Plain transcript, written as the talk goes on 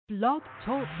Blog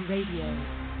Talk Radio.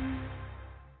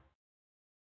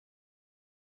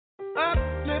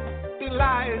 Uplifting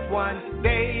lives one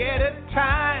day at a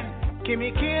time.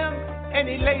 Kimmy Kim and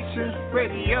Elations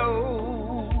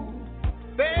Radio.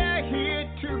 They're here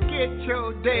to get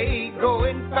your day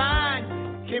going fine.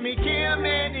 Kimmy Kim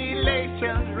and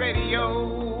Elations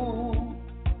Radio.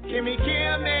 Kimmy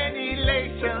Kim and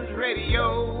Elations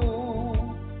Radio.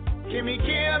 Kimmy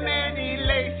Kim and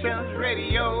Elations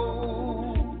Radio.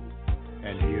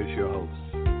 And here's your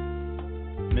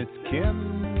host, Miss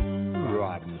Kim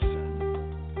Robinson.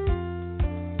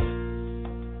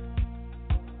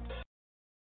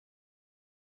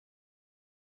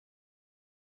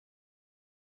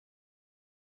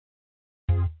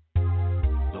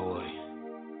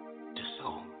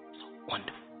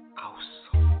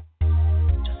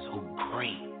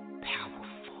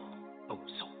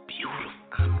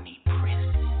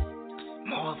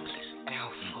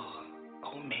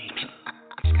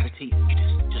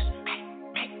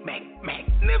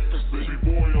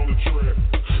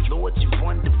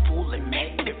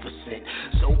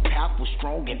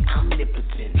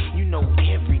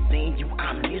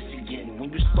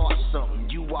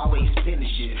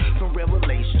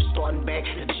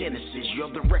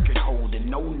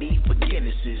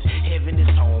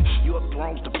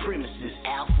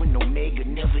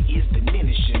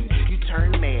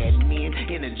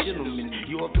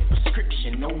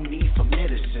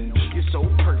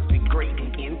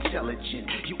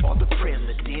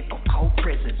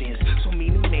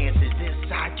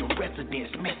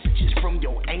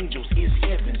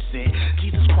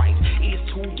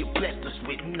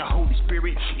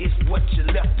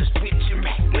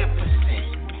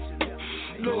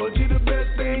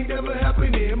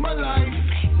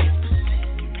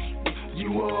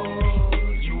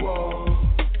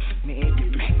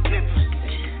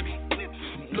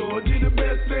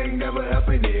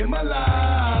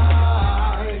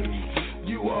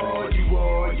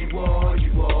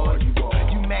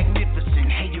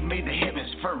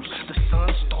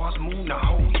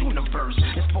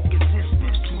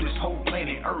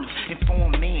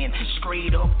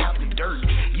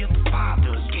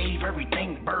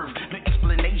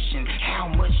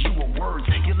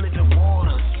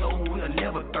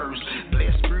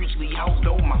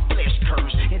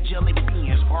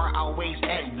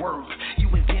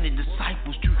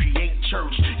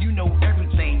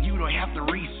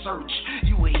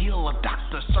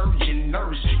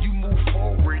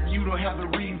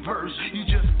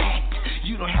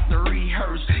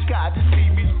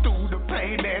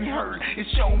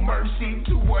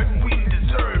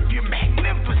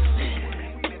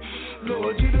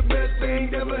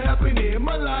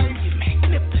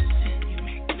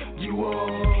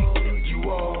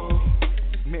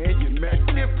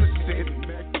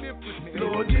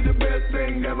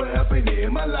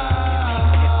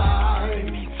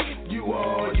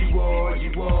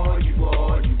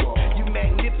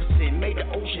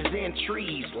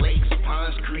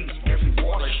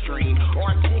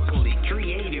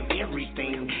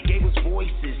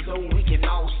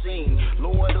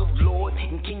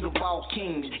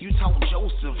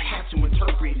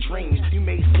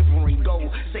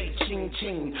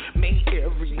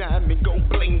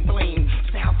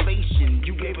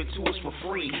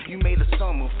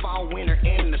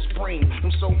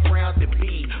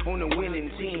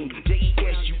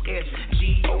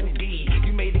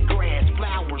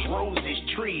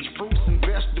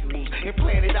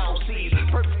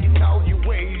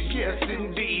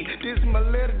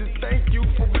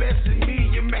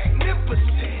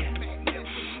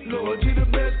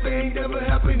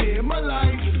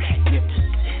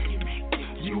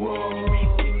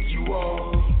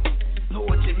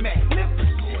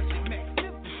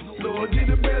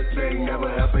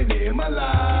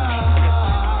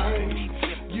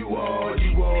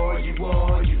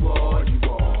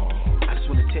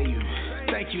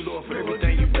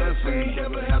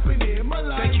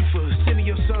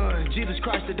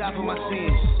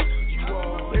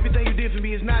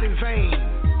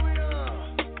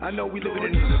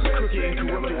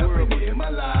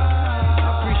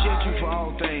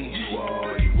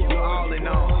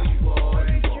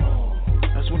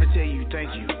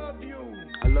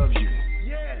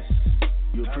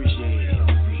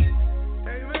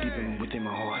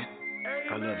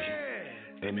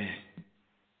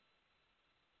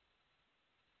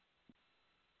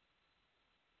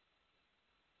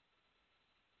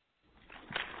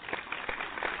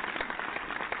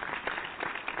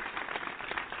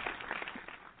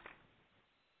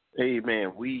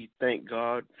 Amen. We thank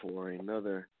God for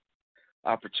another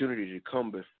opportunity to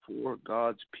come before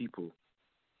God's people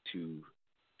to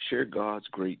share God's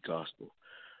great gospel.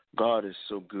 God is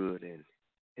so good, and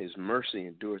his mercy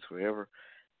endureth forever.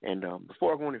 And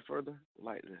before I go any further, I'd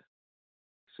like to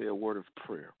say a word of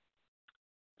prayer.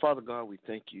 Father God, we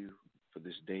thank you for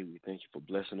this day. We thank you for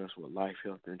blessing us with life,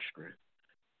 health, and strength.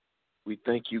 We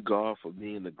thank you, God, for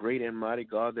being the great and mighty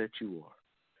God that you are.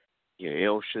 You're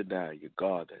El Shaddai, your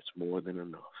God that's more than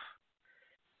enough.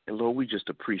 And Lord, we just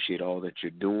appreciate all that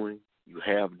you're doing, you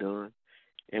have done,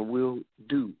 and will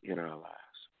do in our lives.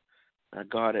 Now,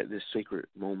 God, at this sacred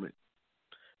moment,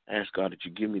 I ask God that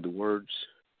you give me the words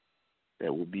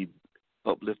that will be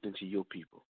uplifting to your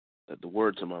people, that the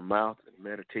words of my mouth and the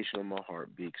meditation of my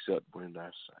heart be acceptable in thy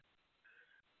sight.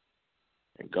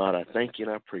 And God, I thank you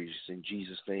and I praise you in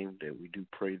Jesus' name that we do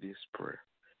pray this prayer.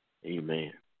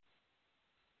 Amen.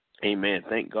 Amen.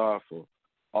 Thank God for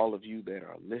all of you that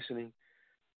are listening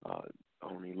on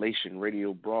eLATION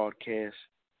radio broadcast.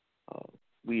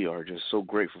 We are just so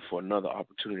grateful for another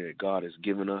opportunity that God has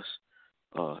given us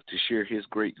to share his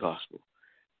great gospel.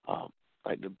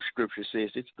 Like the scripture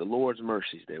says, it's the Lord's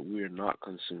mercies that we are not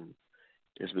consumed.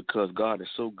 It's because God is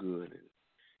so good and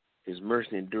his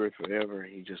mercy endureth forever.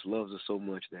 He just loves us so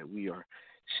much that we are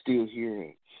still here.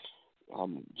 And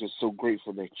I'm just so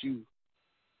grateful that you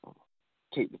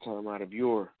take the time out of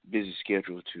your busy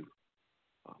schedule to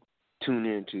tune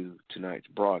in to tonight's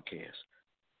broadcast.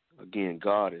 Again,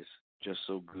 God is just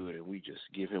so good, and we just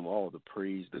give him all the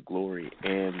praise, the glory,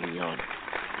 and the honor.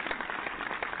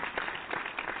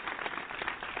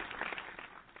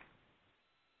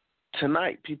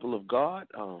 Tonight, people of God,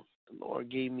 the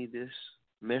Lord gave me this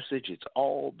message. It's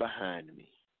all behind me.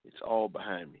 It's all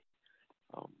behind me.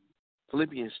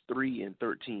 Philippians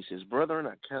 3:13 says, "Brethren,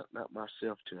 I count not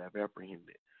myself to have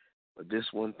apprehended, but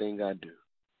this one thing I do,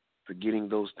 forgetting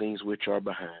those things which are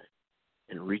behind,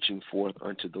 and reaching forth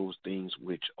unto those things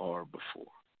which are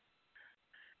before."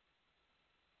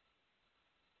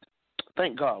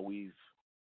 Thank God we've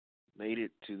made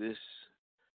it to this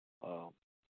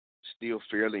still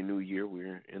fairly new year.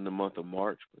 We're in the month of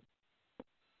March, but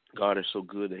God is so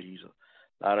good that he's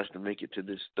allowed us to make it to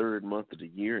this third month of the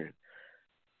year. And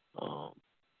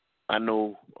I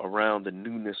know around the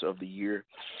newness of the year,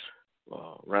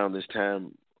 around this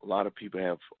time, a lot of people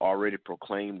have already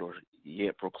proclaimed or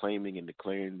yet proclaiming and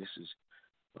declaring this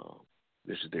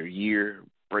is their year,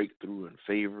 breakthrough and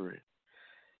favor.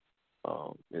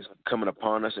 Is coming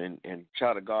upon us. And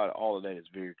child of God, all of that is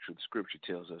very true. The scripture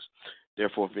tells us,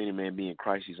 therefore, if any man be in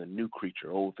Christ, he's a new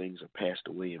creature. Old things are passed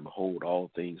away, and behold, all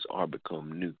things are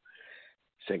become new.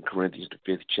 2 Corinthians, the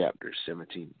 5th chapter,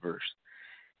 17th verse.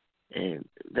 And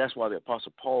that's why the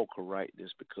Apostle Paul could write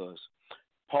this, because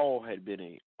Paul had been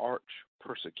an arch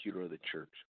persecutor of the church.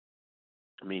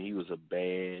 I mean, he was a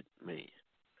bad man.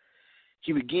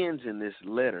 He begins in this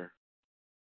letter,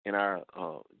 in our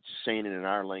saying it in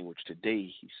our language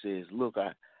today, he says, look,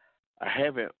 I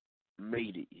haven't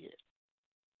made it yet.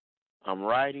 I'm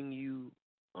writing you,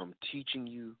 I'm teaching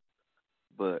you,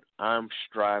 but I'm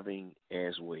striving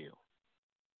as well.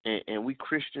 And we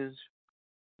Christians,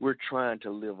 we're trying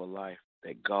to live a life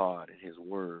that God and his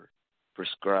word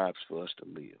prescribes for us to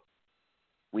live.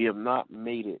 We have not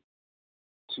made it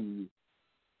to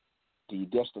the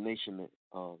destination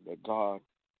that God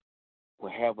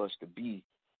will have us to be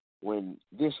when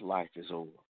this life is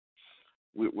over.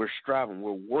 We're striving,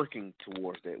 we're working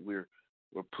towards that. We're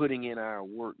putting in our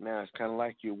work now. It's kind of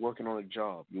like you're working on a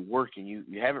job. You're working.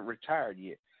 You haven't retired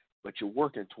yet, but you're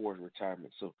working towards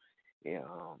retirement. So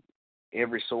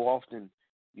every so often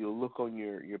you'll look on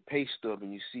your pay stub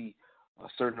and you see a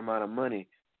certain amount of money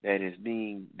that is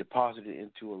being deposited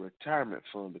into a retirement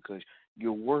fund because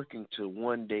you're working to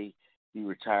one day be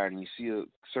retired, and you see a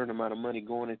certain amount of money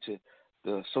going into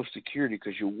the Social Security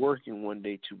because you're working one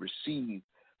day to receive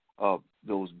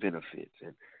those benefits.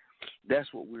 And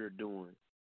that's what we're doing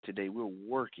today. We're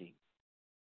working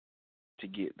to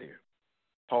get there.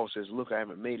 Paul says, look, I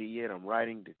haven't made it yet. I'm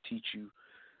writing to teach you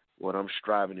what I'm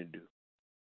striving to do.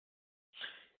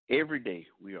 Every day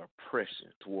we are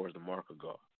pressing towards the mark of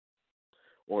God.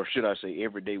 Or should I say,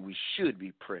 every day we should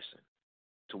be pressing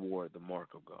toward the mark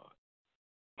of God.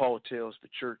 Paul tells the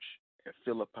church at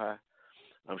Philippi,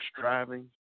 I'm striving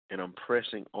and I'm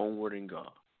pressing onward in God.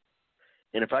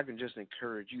 And if I can just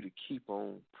encourage you to keep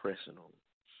on pressing on,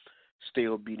 stay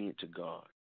obedient to God.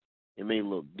 It may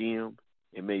look dim,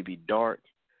 it may be dark,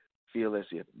 feel as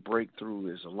if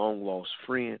breakthrough is a long-lost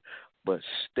friend, but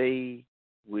stay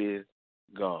with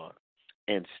God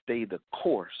and stay the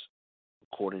course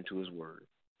according to his word.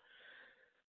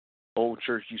 Old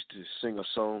church used to sing a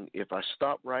song, if I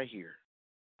stop right here,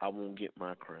 I won't get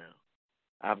my crown.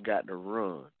 I've got to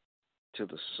run till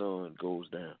the sun goes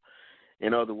down.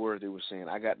 In other words, they were saying,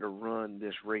 I got to run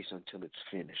this race until it's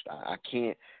finished. I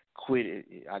can't quit it.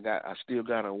 I still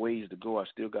got a ways to go. I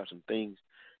still got some things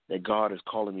that God is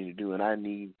calling me to do, and I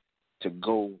need to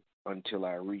go until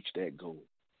I reach that goal.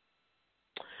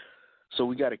 So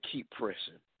we got to keep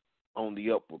pressing on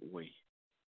the upward way.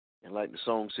 And like the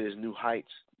song says, new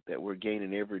heights that we're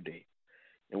gaining every day.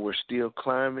 And we're still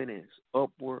climbing, and it's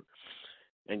upward.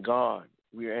 And God,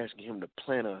 we're asking him to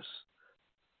plant us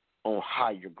on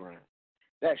higher ground.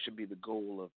 That should be the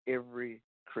goal of every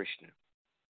Christian,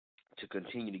 to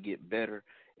continue to get better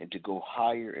and to go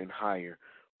higher and higher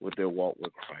with their walk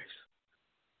with Christ.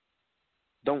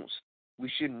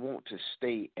 We shouldn't want to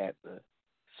stay at the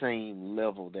same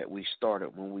level that we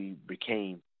started when we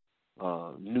became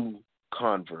new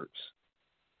converts.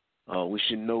 We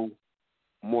should know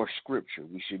more scripture.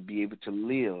 We should be able to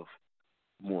live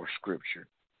more scripture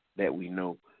that we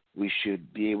know. We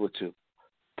should be able to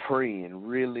pray and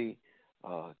really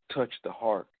touch the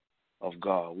heart of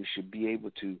God. We should be able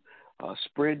to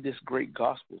spread this great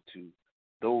gospel to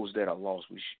those that are lost.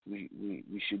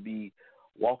 We should be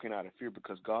walking out of fear,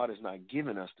 because God has not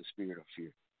given us the spirit of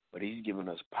fear, but he's given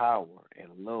us power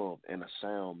and love and a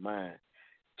sound mind.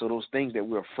 So those things that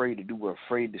we're afraid to do, we're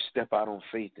afraid to step out on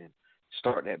faith and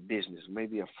start that business.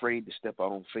 Maybe afraid to step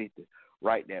out on faith to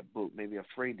write that book. Maybe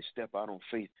afraid to step out on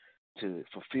faith to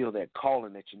fulfill that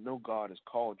calling that you know God has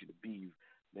called you to be. You've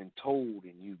been told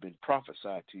and you've been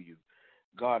prophesied to you.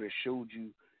 God has showed you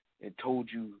and told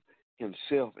you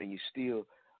himself, and you're still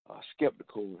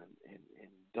skeptical and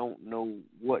don't know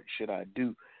what should I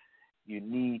do. You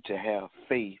need to have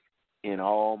faith in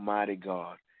Almighty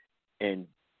God and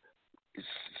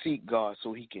seek God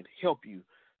so he can help you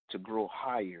to grow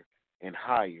higher and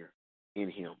higher in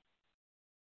him.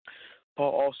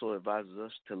 Paul also advises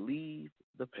us to leave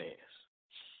the past.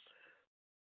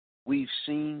 We've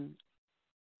seen,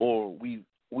 or we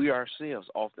ourselves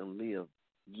often live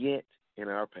yet in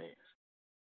our past,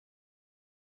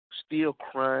 still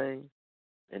crying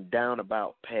and down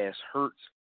about past hurts,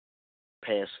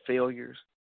 past failures,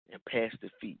 and past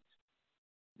defeats.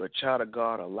 But child of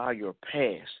God, allow your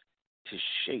past to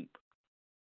shape,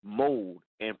 mold,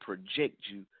 and project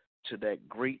you to that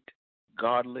great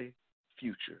godly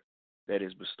future that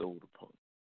is bestowed upon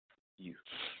you.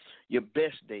 Your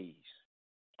best days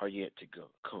are yet to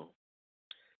come.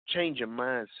 Change your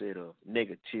mindset of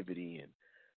negativity and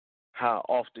how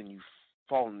often you've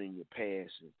fallen in your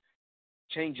past, and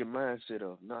change your mindset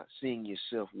of not seeing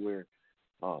yourself where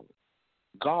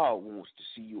God wants to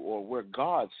see you or where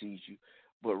God sees you,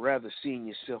 but rather seeing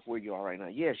yourself where you are right now.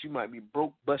 Yes, you might be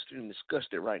broke, busted, and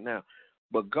disgusted right now,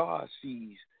 but God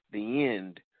sees the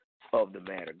end of the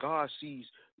matter. God sees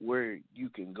where you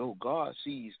can go. God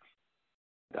sees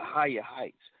the higher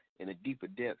heights and the deeper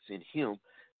depths in him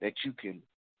that you can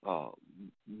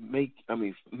make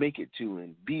it to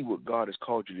and be what God has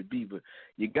called you to be. But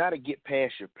you got to get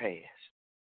past your past.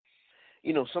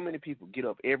 You know, so many people get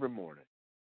up every morning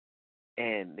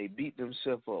and they beat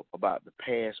themselves up about the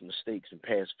past mistakes and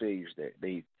past failures that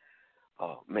they've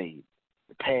made,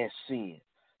 the past sin.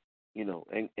 You know,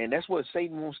 and that's what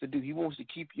Satan wants to do. He wants to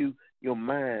keep your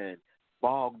mind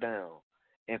bogged down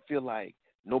and feel like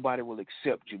nobody will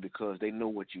accept you because they know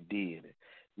what you did.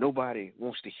 Nobody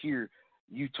wants to hear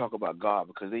you talk about God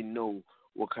because they know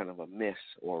what kind of a mess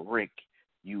or wreck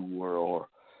you were, or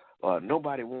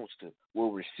nobody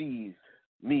will receive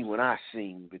me when I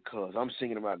sing because I'm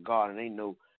singing about God and they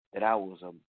know that I was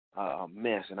a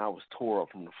mess and I was tore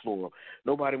up from the floor.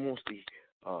 Nobody wants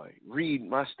to read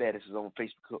my statuses on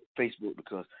Facebook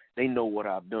because they know what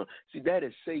I've done. See, that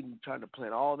is Satan trying to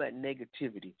plant all that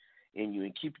negativity in you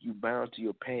and keep you bound to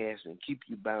your past and keep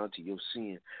you bound to your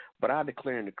sin. But I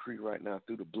declare and decree right now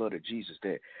through the blood of Jesus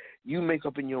that you make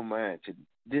up in your mind to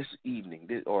this evening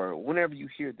or whenever you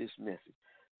hear this message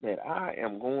that I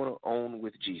am going on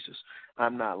with Jesus.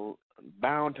 I'm not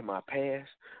bound to my past.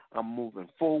 I'm moving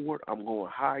forward. I'm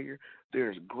going higher.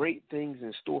 There's great things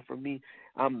in store for me.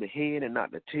 I'm the head and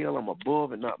not the tail. I'm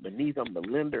above and not beneath. I'm the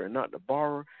lender and not the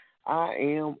borrower. I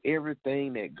am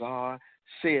everything that God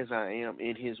says I am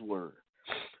in his word.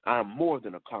 I'm more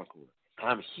than a conqueror.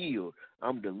 I'm healed.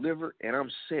 I'm delivered, and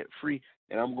I'm set free,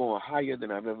 and I'm going higher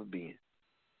than I've ever been.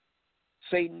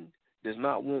 Satan does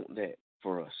not want that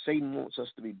for us. Satan wants us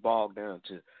to be bogged down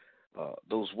to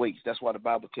those weights. That's why the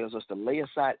Bible tells us to lay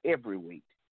aside every weight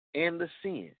and the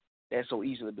sin that so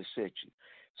easily beset you.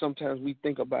 Sometimes we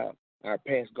think about our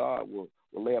past. God will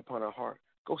lay upon our heart.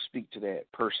 Go speak to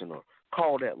that person or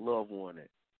call that loved one and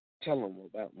tell them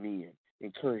about me and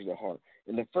encourage their heart.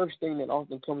 And the first thing that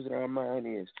often comes in our mind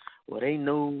is, well, they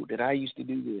know that I used to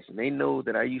do this and they know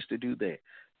that I used to do that.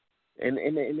 And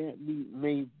that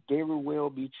may very well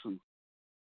be true.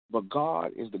 But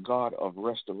God is the God of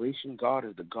restoration. God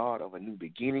is the God of a new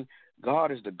beginning.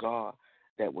 God is the God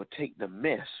that will take the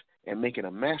mess and make it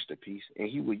a masterpiece, and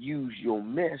he will use your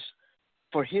mess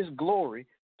for his glory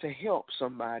to help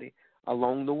somebody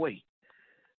along the way.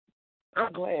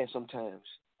 I'm glad sometimes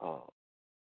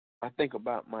I think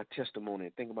about my testimony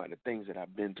and think about the things that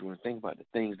I've been through and think about the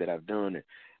things that I've done and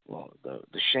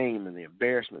the shame and the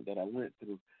embarrassment that I went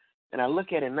through. And I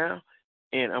look at it now,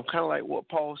 and I'm kind of like what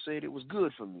Paul said, it was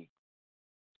good for me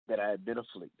that I had been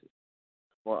afflicted.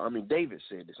 Well, I mean, David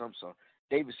said this, I'm sorry.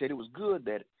 David said it was good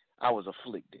that I was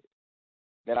afflicted,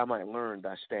 that I might learn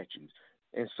thy statutes.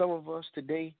 And some of us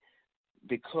today,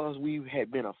 because we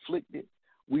had been afflicted,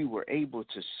 we were able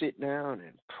to sit down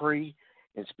and pray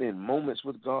and spend moments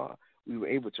with God. We were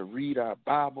able to read our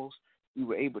Bibles. We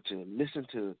were able to listen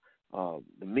to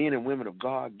the men and women of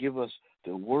God give us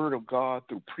the word of God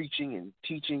through preaching and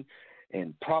teaching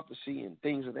and prophecy and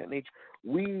things of that nature.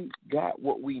 We got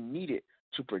what we needed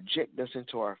to project us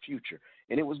into our future.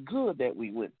 And it was good that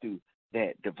we went through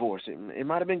that divorce. It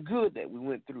might have been good that we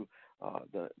went through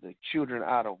the children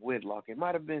out of wedlock. It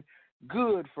might have been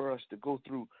good for us to go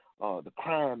through the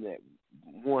crime that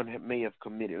one may have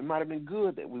committed. It might have been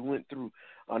good that we went through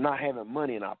not having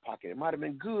money in our pocket. It might have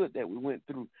been good that we went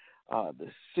through the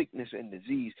sickness and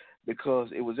disease, because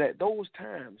it was at those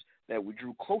times that we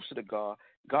drew closer to God.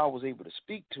 God was able to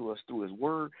speak to us through his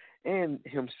word and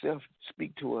himself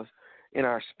speak to us in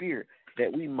our spirit,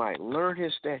 that we might learn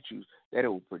his statutes, that it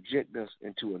will project us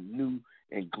into a new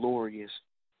and glorious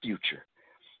future.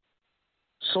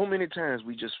 So many times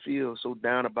we just feel so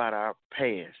down about our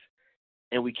past,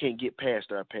 and we can't get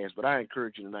past our past. But I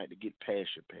encourage you tonight to get past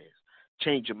your past.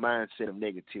 Change your mindset of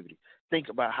negativity. Think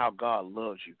about how God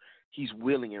loves you. He's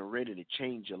willing and ready to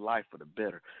change your life for the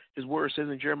better. His word says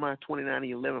in Jeremiah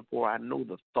 29:11, "For I know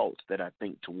the thoughts that I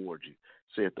think toward you,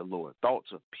 saith the Lord,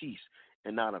 thoughts of peace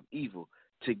and not of evil,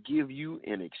 to give you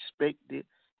an expected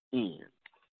end."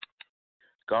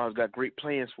 God's got great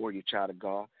plans for you, child of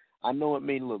God. I know it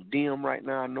may look dim right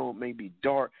now. I know it may be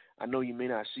dark. I know you may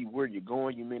not see where you're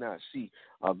going. You may not see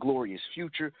a glorious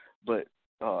future. But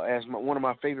as one of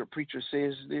my favorite preachers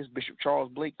says this, Bishop Charles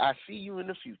Blake, I see you in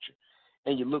the future,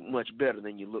 and you look much better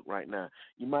than you look right now.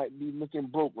 You might be looking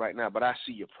broke right now, but I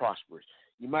see you prosperous.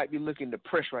 You might be looking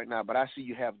depressed right now, but I see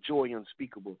you have joy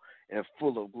unspeakable and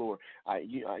full of glory.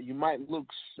 You might look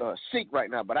sick right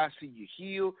now, but I see you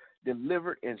healed,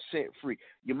 delivered, and set free.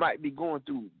 You might be going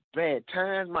through bad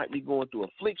times, might be going through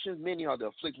afflictions. Many are the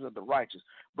afflictions of the righteous.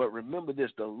 But remember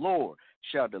this, the Lord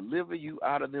shall deliver you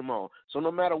out of them all. So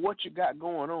no matter what you got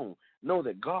going on, know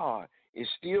that God is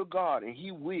still God, and he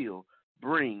will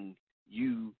bring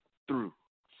you through.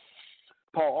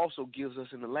 Paul also gives us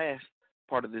in the last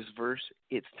part of this verse,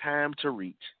 it's time to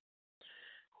reach.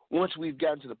 Once we've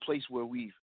gotten to the place where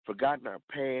we've forgotten our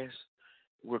past,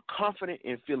 we're confident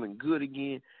and feeling good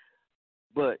again,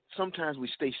 but sometimes we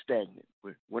stay stagnant.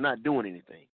 We're not doing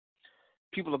anything.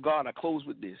 People of God, I close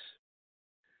with this.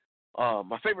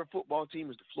 My favorite football team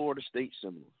is the Florida State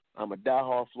Seminoles. I'm a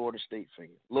diehard Florida State fan.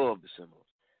 Love the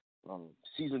Seminoles.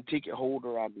 Season ticket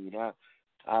holder.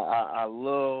 I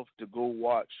love to go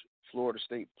watch Florida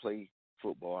State play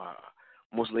football.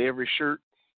 Mostly every shirt,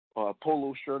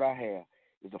 polo shirt I have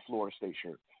is a Florida State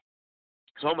shirt.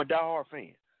 So I'm a diehard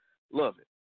fan. Love it.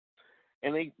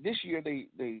 And this year they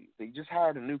just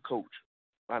hired a new coach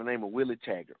by the name of Willie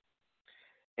Taggart.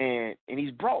 And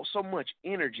he's brought so much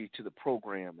energy to the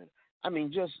program. And I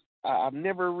mean,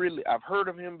 I've heard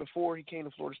of him before he came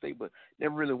to Florida State, but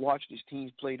never really watched his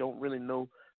teams play. Don't really know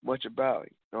much about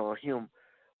him.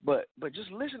 But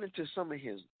just listening to some of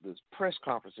his press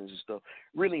conferences and stuff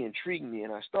really intrigued me,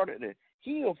 and I started to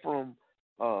heal from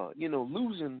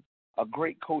losing a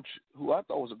great coach who I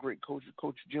thought was a great coach,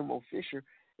 Coach Jimbo Fisher,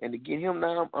 and to get him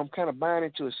now, I'm kind of buying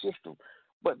into a system.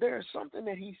 But there's something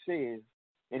that he says,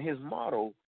 and his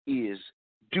motto is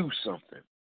do something.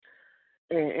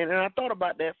 And I thought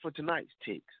about that for tonight's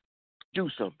text. Do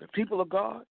something. People of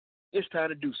God, it's time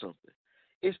to do something.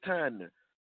 It's time to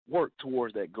work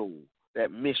towards that goal,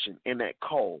 that mission, and that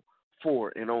call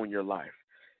for and on your life.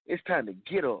 It's time to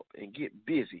get up and get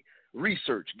busy.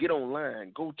 Research, get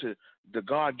online, go to the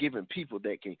God-given people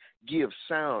that can give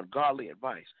sound, godly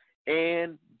advice,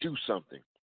 and do something.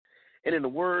 And in the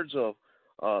words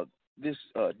of this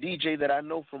DJ that I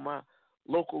know from my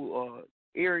local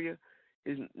area,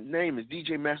 his name is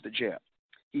DJ Master Jap.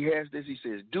 He has this, he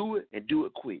says, do it and do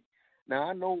it quick. Now,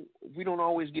 I know we don't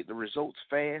always get the results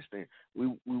fast, and we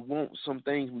want some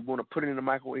things, we want to put it in the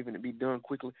microwave and it be done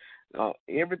quickly.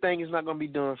 Everything is not going to be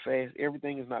done fast.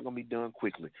 Everything is not going to be done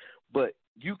quickly. But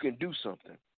you can do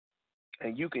something,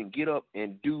 and you can get up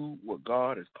and do what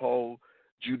God has called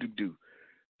you to do.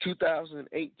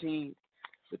 2018,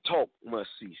 the talk must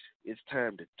cease. It's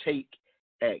time to take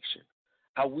action.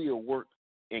 I will work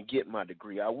and get my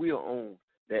degree. I will own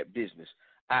that business.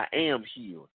 I am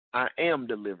healed. I am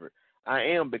delivered. I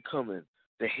am becoming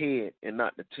the head and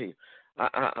not the tail.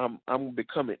 I'm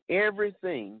becoming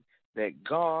everything that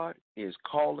God is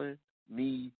calling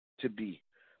me to be.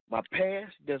 My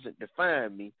past doesn't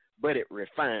define me, but it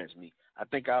refines me. I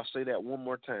think I'll say that one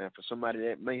more time for somebody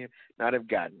that may not have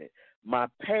gotten it. My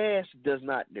past does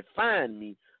not define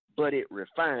me, but it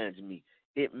refines me.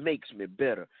 It makes me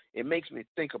better. It makes me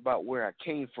think about where I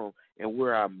came from and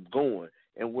where I'm going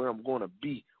and where I'm going to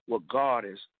be, what God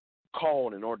has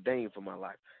called and ordained for my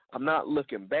life. I'm not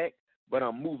looking back, but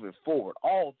I'm moving forward.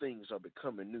 All things are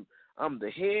becoming new. I'm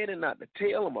the head and not the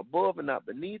tail. I'm above and not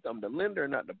beneath. I'm the lender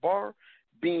and not the borrower.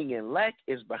 Being in lack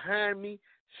is behind me.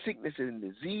 Sickness and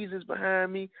disease is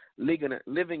behind me. Living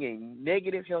a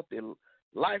negative, healthy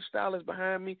lifestyle is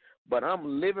behind me. But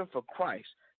I'm living for Christ.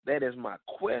 That is my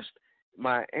quest,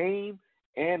 my aim,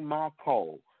 and my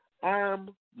call. I'm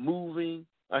moving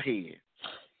ahead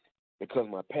because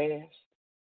my past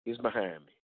is behind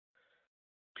me.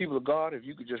 People of God, if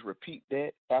you could just repeat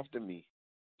that after me.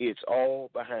 It's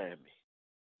all behind me.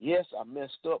 Yes, I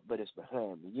messed up, but it's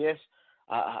behind me. Yes,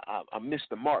 I missed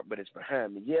the mark, but it's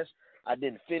behind me. Yes, I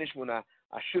didn't finish when I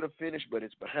should have finished, but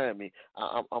it's behind me.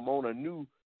 I'm on a new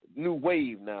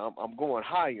wave now. I'm going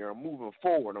higher. I'm moving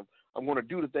forward. I'm going to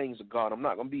do the things of God. I'm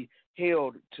not going to be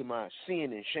held to my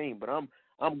sin and shame, but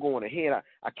I'm going ahead.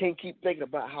 I can't keep thinking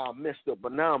about how I messed up,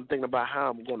 but now I'm thinking about how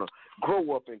I'm going to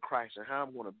grow up in Christ and how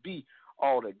I'm going to be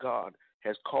all that God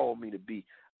has called me to be.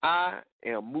 I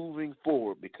am moving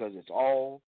forward because it's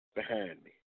all behind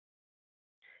me.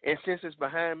 And since it's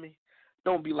behind me,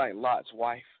 don't be like Lot's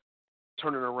wife,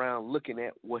 turning around looking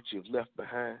at what you've left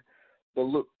behind, but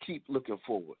keep looking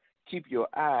forward. Keep your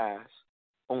eyes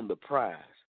on the prize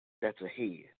that's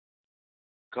ahead.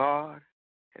 God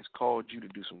has called you to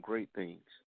do some great things.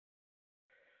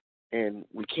 And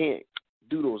we can't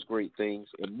do those great things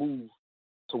and move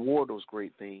toward those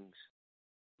great things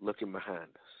looking behind us.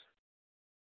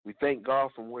 We thank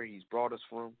God from where he's brought us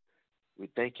from. We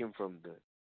thank him from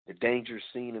the dangers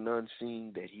seen and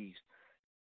unseen that he's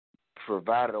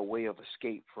provided a way of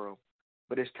escape from.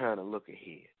 But it's time to look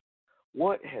ahead.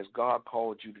 What has God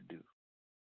called you to do?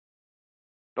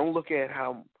 Don't look at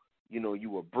how, you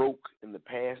were broke in the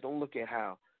past. Don't look at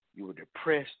how you were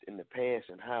depressed in the past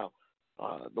and how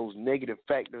those negative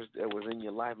factors that was in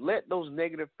your life. Let those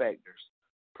negative factors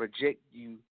project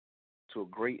you to a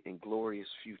great and glorious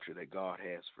future that God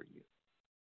has for you.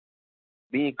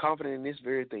 Being confident in this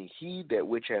very thing, he that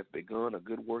which hath begun a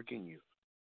good work in you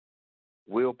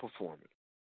will perform it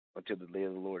until the day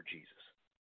of the Lord Jesus.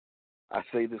 I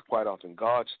say this quite often.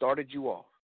 God started you off,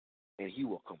 and he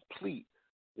will complete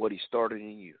what he started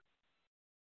in you.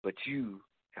 But you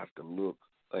have to look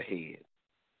ahead.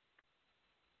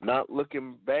 Not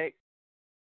looking back,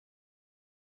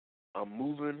 I'm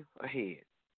moving ahead.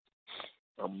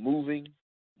 I'm moving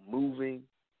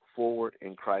forward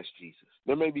in Christ Jesus.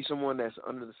 There may be someone that's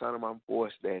under the sound of my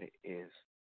voice that is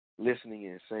listening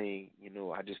and saying,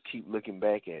 I just keep looking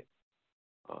back at,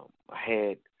 I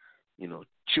had,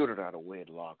 children out of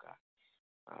wedlock.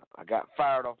 I got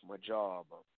fired off my job.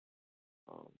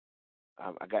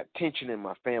 I got tension in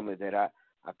my family that I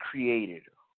created.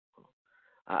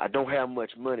 I don't have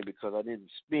much money because I didn't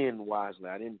spend wisely.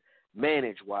 I didn't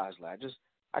manage wisely.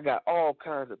 I got all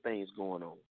kinds of things going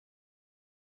on.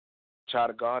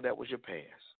 Child of God, that was your past.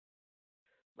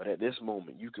 But at this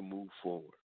moment, you can move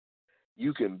forward.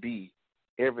 You can be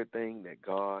everything that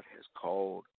God has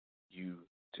called you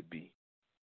to be.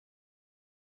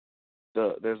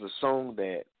 There's a song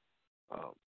that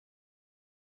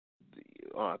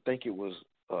I think it was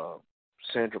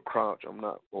Sandra Crouch. I'm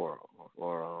not, or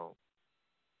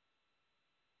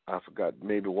I forgot.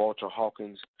 Maybe Walter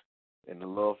Hawkins and the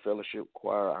Love Fellowship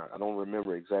Choir. I don't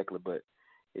remember exactly, but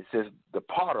it says the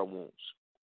potter wants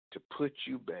to put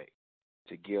you back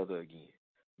together again.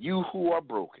 You who are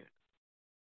broken,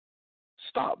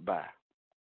 stop by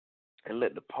and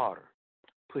let the potter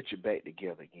put you back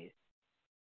together again.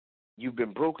 You've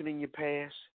been broken in your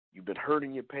past. You've been hurt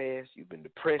in your past. You've been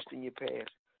depressed in your past.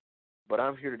 But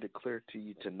I'm here to declare to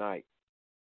you tonight,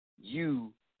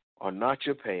 you are not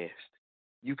your past.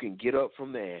 You can get up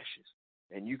from the ashes,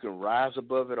 and you can rise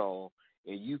above it all,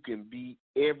 and you can be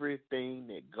everything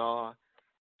that God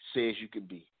says you can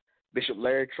be. Bishop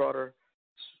Larry Trotter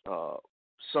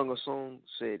sung a song,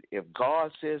 said, if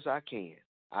God says I can,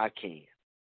 I can.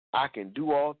 I can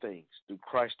do all things through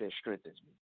Christ that strengthens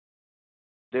me.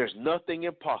 There's nothing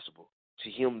impossible to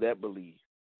him that believes.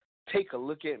 Take a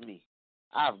look at me.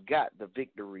 I've got the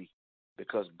victory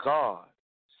because God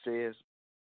says,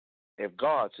 if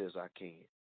God says I can.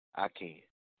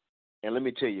 And let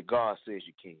me tell you, God says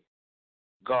you can.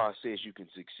 God says you can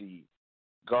succeed.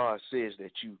 God says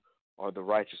that you are the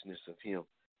righteousness of him.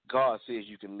 God says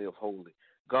you can live holy.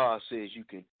 God says you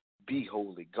can be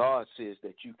holy. God says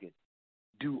that you can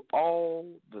do all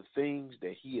the things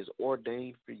that he has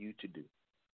ordained for you to do.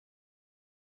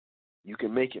 You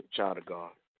can make it, child of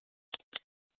God.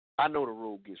 I know the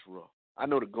road gets rough. I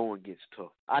know the going gets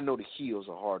tough. I know the hills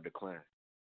are hard to climb.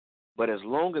 But as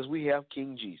long as we have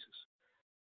King Jesus,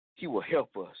 he will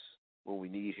help us when we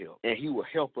need help. And he will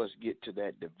help us get to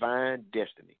that divine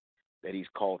destiny that he's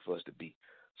called for us to be.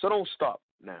 So don't stop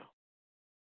now.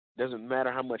 Doesn't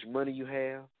matter how much money you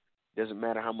have. Doesn't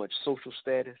matter how much social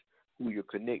status, who you're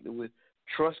connected with.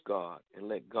 Trust God and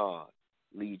let God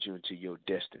lead you into your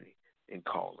destiny and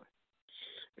calling.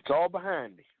 It's all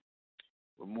behind me.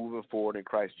 We're moving forward in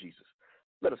Christ Jesus.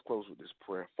 Let us close with this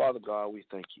prayer. Father God, we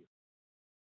thank you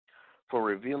for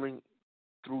revealing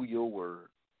through your word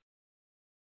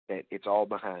that it's all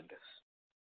behind us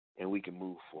and we can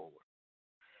move forward.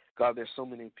 God, there's so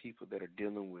many people that are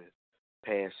dealing with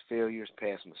past failures,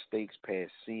 past mistakes,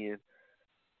 past sin,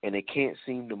 and they can't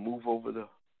seem to move over the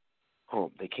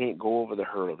hump. They can't go over the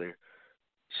hurdle. They're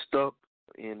stuck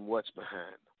in what's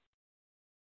behind them.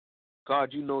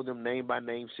 God, you know them name by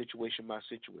name, situation by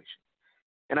situation.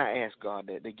 And I ask, God,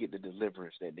 that they get the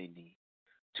deliverance that they need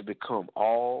to become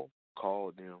all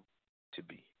called them to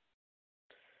be.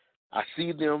 I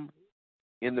see them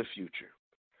in the future.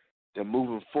 They're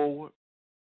moving forward.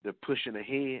 They're pushing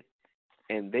ahead.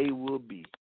 And they will be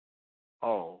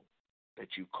all that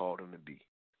you called them to be.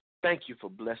 Thank you for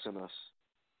blessing us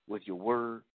with your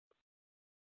word.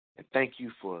 And thank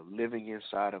you for living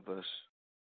inside of us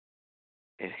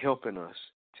and helping us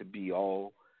to be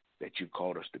all that you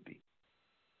called us to be.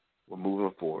 We're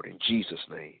moving forward in Jesus'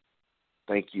 name.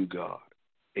 Thank you, God.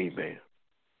 Amen.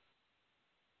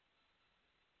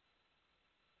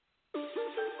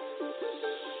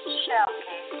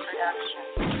 Shellcase Production.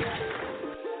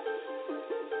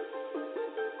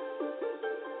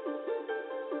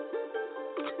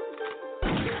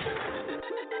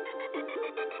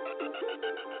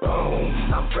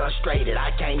 I'm frustrated,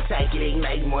 I can't take it, he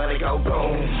make me wanna go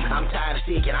boom. I'm tired of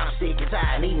seeking, I'm sick and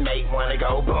tired, he make me wanna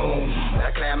go boom.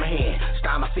 I clap my hands,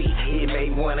 stomp my feet, he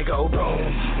make me wanna go boom.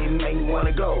 He make me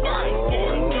wanna go,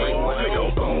 he make me wanna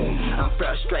go boom. I'm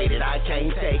frustrated, I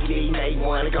can't take it, he make me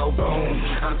wanna go boom.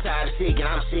 I'm tired of seeking,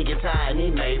 I'm sick and tired, he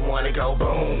make me wanna go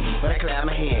boom. When I clap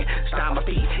my hands, stomp my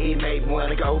feet, he make me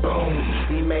wanna go boom.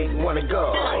 He make me wanna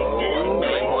go, he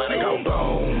make me wanna go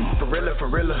boom. For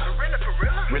real.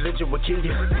 Religion will kill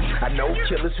you. I know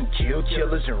killers who kill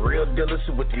killers and real dealers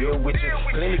who will deal with you.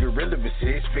 Plenty of gorilla with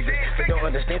six figures, but don't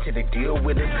understand till they deal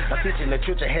with it. I'm teaching the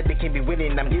truth, I had to keep me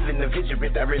winning. I'm giving the vision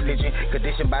with that religion.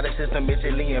 Conditioned by the system,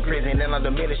 mentally in prison, and I'm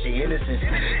diminishing innocence.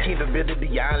 Capability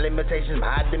beyond limitations,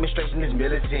 my demonstration is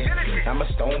militant. I'm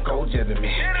a stone cold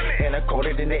gentleman, and I'm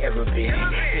colder than they ever been.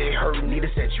 It hurt me to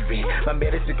set you in. My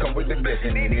medicine come with the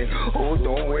blessing in it. Hold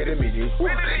on, wait a minute.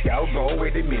 Y'all go,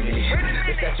 wait a minute.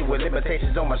 The statute with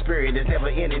limitations on my spirit is never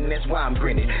ending, that's why I'm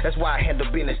grinning. That's why I handle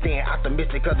business, staying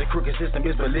optimistic, cause the crooked system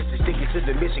is ballistic. Sticking to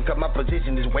the mission, cause my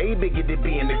position is way bigger than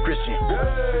being a Christian.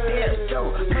 There's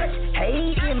so much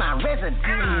hate in my residence.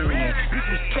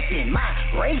 Disrespecting my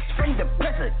race from the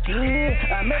president.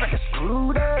 America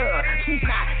screwed up, she's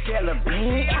not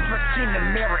celebrating. African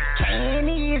American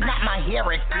is not my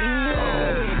heritage.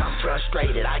 I'm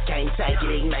frustrated, I can't take it,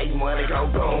 he make me wanna go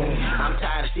boom. I'm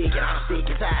tired of seeking, I'm sick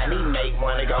and tired, he make me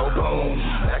wanna go boom.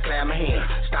 I clap my hands,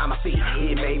 stomp my feet,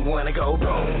 he make me wanna go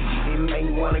boom. He make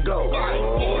me wanna go,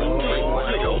 he make me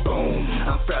wanna go boom.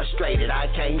 I'm frustrated, I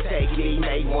can't take it, he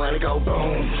make me wanna go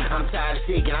boom. I'm tired of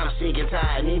seeking, I'm sick and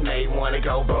tired, he make me wanna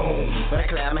go boom. When I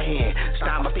clap my hands,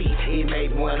 stomp my feet, he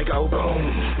make me wanna go boom.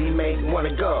 He make me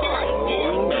wanna go, he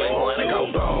make me wanna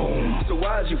go boom. So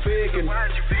why's you faking?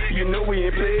 You know we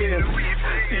ain't playing.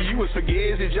 See, you was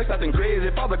forgetting, just nothing crazy.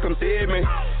 Father, come save me.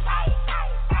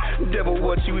 Devil,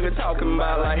 what you even talking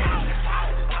about? Like,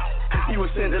 you was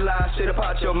sent to lie, shit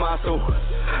about your muscle.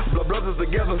 Blood brothers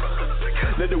together,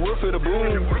 let the world feel the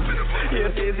boom. Yeah,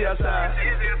 it's easy outside,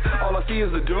 all I see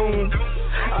is the doom.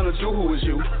 I'm the Jew, who is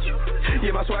you?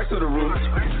 Yeah, my swag's to the room.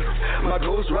 My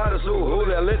ghost rider so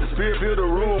holy, I let the spirit fill the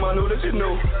room. I know that you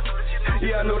know.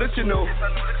 Yeah, I know that you know.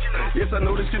 Yes, I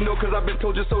know that you know, cause I've been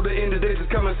told you so. The end of the day, just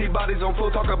come and see bodies on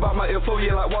floor. Talk about my info,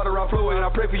 yeah, like water I flow. And I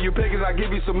pray for you, Peggy, I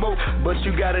give you some more. But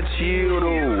you gotta chill,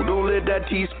 though. Don't let that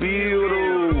tea spill,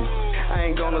 though. I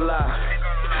ain't gonna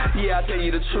lie. Yeah, I tell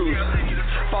you the truth.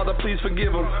 Father, please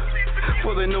forgive them,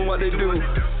 for they know what they do.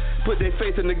 Put their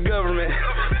faith in the government,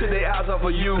 took their eyes off of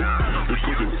you. They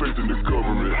put their faith in the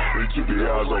government, and took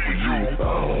their eyes off of you.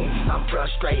 Boom. I'm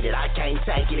frustrated, I can't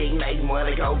take it, it make me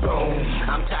wanna go boom.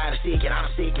 I'm tired of seeking,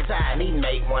 I'm sick and tired, it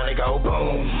make me wanna go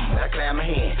boom. I clap my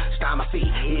hands, stomp my feet,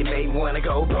 it make me wanna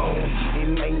go boom.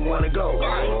 It make me wanna go,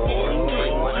 it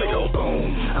make me wanna go boom.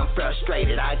 I'm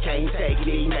frustrated, I can't take it,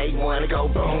 it make me wanna go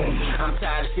boom. I'm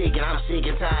tired of seeking, I'm sick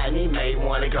and tired, it make me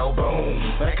wanna go boom.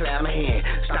 When I clap my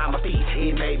hands, stomp my feet,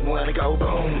 it make me wanna go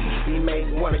boom. He make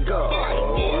me wanna go.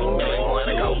 He make me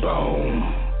wanna go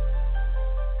boom.